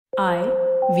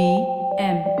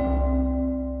IVM.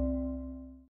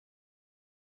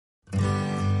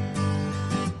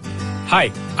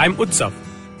 Hi, I'm Utsav,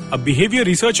 a behavior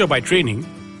researcher by training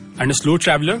and a slow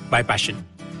traveler by passion.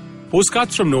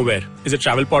 Postcards from Nowhere is a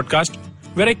travel podcast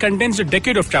where I condense a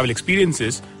decade of travel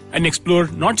experiences and explore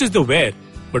not just the where,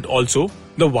 but also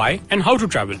the why and how to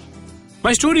travel.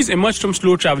 My stories emerged from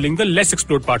slow traveling the less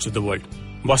explored parts of the world: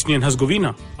 Bosnia and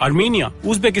Herzegovina, Armenia,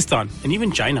 Uzbekistan, and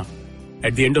even China.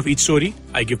 At the end of each story,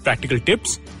 I give practical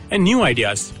tips and new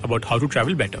ideas about how to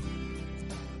travel better.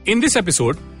 In this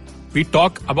episode, we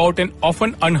talk about an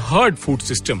often unheard food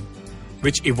system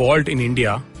which evolved in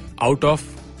India out of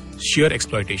sheer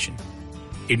exploitation: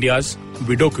 India's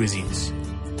widow cuisines.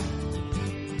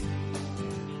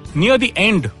 Near the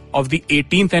end of the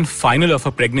 18th and final of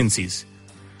her pregnancies,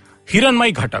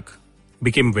 Hiranmai Ghatak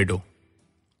became widow.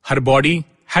 Her body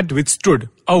had withstood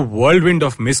a whirlwind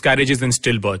of miscarriages and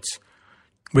stillbirths,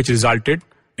 which resulted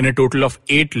in a total of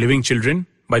 8 living children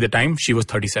by the time she was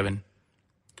 37.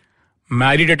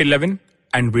 Married at 11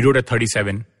 and widowed at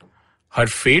 37, her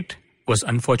fate was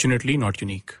unfortunately not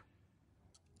unique.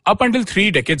 Up until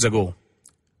 3 decades ago,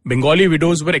 Bengali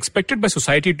widows were expected by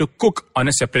society to cook on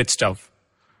a separate stove,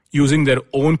 using their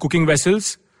own cooking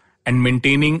vessels and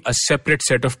maintaining a separate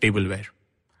set of tableware.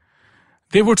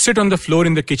 They would sit on the floor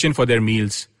in the kitchen for their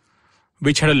meals,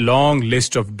 which had a long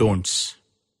list of don'ts.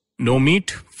 No meat,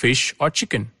 fish or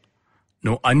chicken.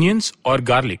 No onions or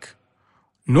garlic.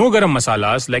 No garam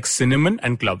masalas like cinnamon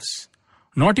and cloves.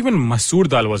 Not even masoor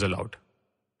dal was allowed.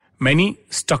 Many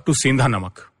stuck to sendha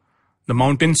namak, the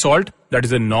mountain salt that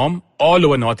is the norm all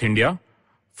over North India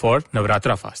for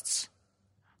Navratra fasts.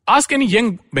 Ask any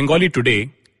young Bengali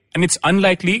today, and it's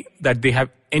unlikely that they have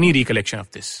any recollection of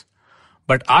this.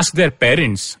 But ask their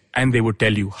parents, and they would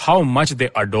tell you how much they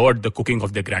adored the cooking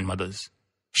of their grandmothers.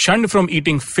 Shunned from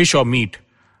eating fish or meat,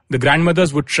 the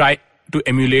grandmothers would try to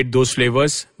emulate those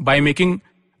flavors by making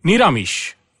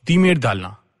Niramish, Dimer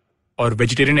Dalna, or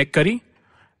vegetarian egg curry,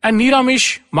 and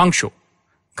Niramish Mangsho,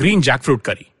 green jackfruit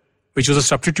curry, which was a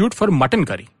substitute for mutton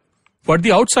curry. For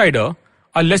the outsider,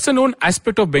 a lesser known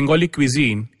aspect of Bengali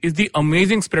cuisine is the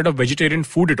amazing spread of vegetarian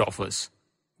food it offers.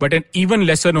 But an even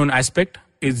lesser known aspect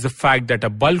is the fact that a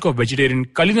bulk of vegetarian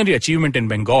culinary achievement in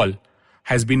Bengal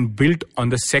has been built on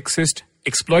the sexist,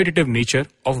 exploitative nature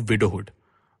of widowhood.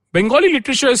 Bengali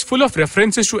literature is full of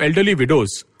references to elderly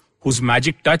widows whose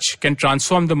magic touch can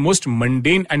transform the most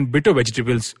mundane and bitter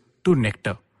vegetables to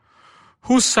nectar,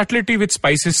 whose subtlety with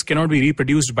spices cannot be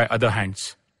reproduced by other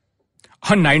hands.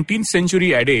 A 19th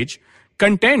century adage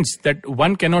contends that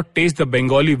one cannot taste the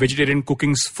Bengali vegetarian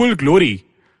cooking's full glory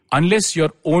unless your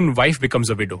own wife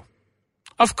becomes a widow.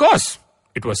 Of course,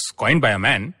 it was coined by a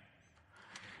man.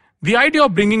 The idea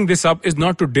of bringing this up is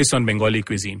not to diss on Bengali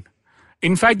cuisine.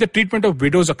 In fact, the treatment of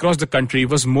widows across the country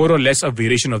was more or less a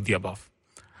variation of the above.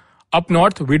 Up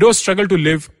north, widows struggle to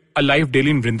live a life daily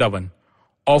in Vrindavan,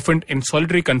 often in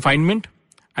solitary confinement,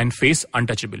 and face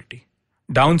untouchability.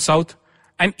 Down south,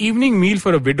 an evening meal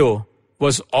for a widow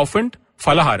was often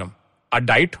falaharam, a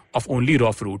diet of only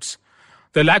raw fruits.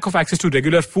 The lack of access to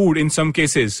regular food in some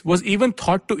cases was even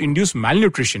thought to induce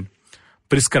malnutrition,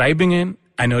 prescribing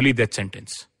an early death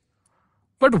sentence.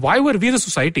 But why were we as a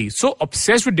society so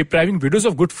obsessed with depriving widows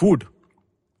of good food?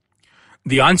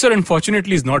 The answer,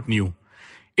 unfortunately, is not new.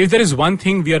 If there is one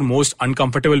thing we are most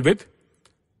uncomfortable with,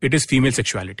 it is female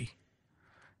sexuality.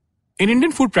 In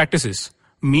Indian food practices,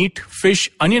 meat, fish,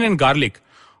 onion and garlic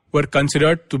were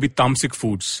considered to be tamasic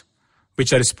foods,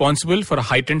 which are responsible for a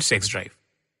heightened sex drive.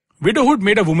 Widowhood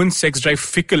made a woman's sex drive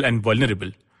fickle and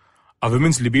vulnerable. A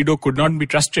woman's libido could not be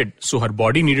trusted, so her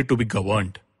body needed to be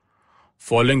governed.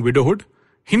 Following widowhood,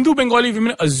 Hindu Bengali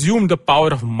women assumed the power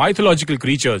of mythological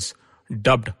creatures,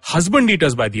 dubbed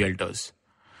husband-eaters by the elders.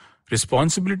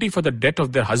 Responsibility for the death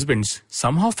of their husbands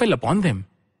somehow fell upon them.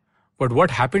 But what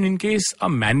happened in case a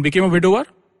man became a widower?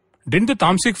 Didn't the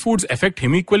tamasic foods affect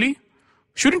him equally?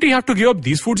 Shouldn't he have to give up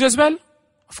these foods as well?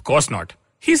 Of course not.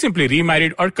 He simply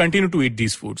remarried or continued to eat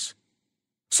these foods.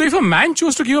 So if a man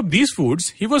chose to give up these foods,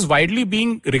 he was widely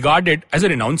being regarded as a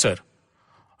renouncer.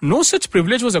 No such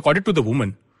privilege was accorded to the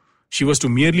woman. She was to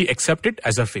merely accept it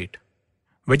as her fate.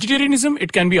 Vegetarianism,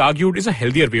 it can be argued, is a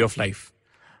healthier way of life.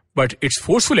 But its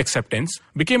forceful acceptance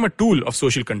became a tool of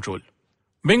social control.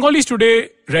 Bengalis today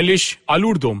relish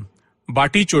aloo dom,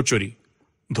 bati chochori,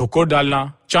 dhokor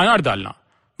dalna, chanar dalna,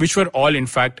 which were all in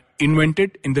fact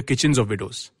invented in the kitchens of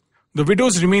widows. The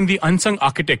widows remain the unsung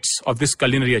architects of this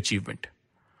culinary achievement.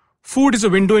 Food is a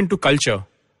window into culture,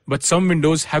 but some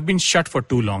windows have been shut for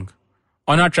too long.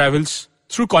 On our travels,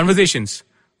 through conversations,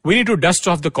 we need to dust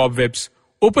off the cobwebs,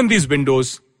 open these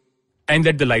windows, and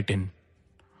let the light in.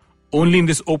 Only in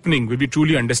this opening will we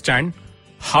truly understand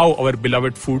how our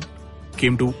beloved food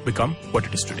came to become what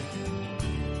it is today.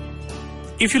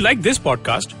 If you like this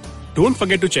podcast, don't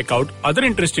forget to check out other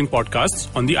interesting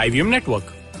podcasts on the IVM network.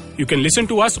 You can listen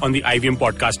to us on the IVM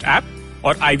Podcast app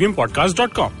or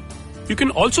ivmpodcast.com. You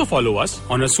can also follow us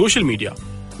on our social media.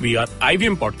 We are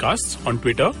IVM Podcasts on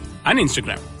Twitter and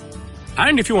Instagram.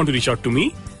 And if you want to reach out to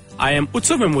me, I am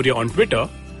Utsav Memoria on Twitter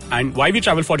and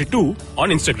YVTravel42 on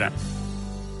Instagram.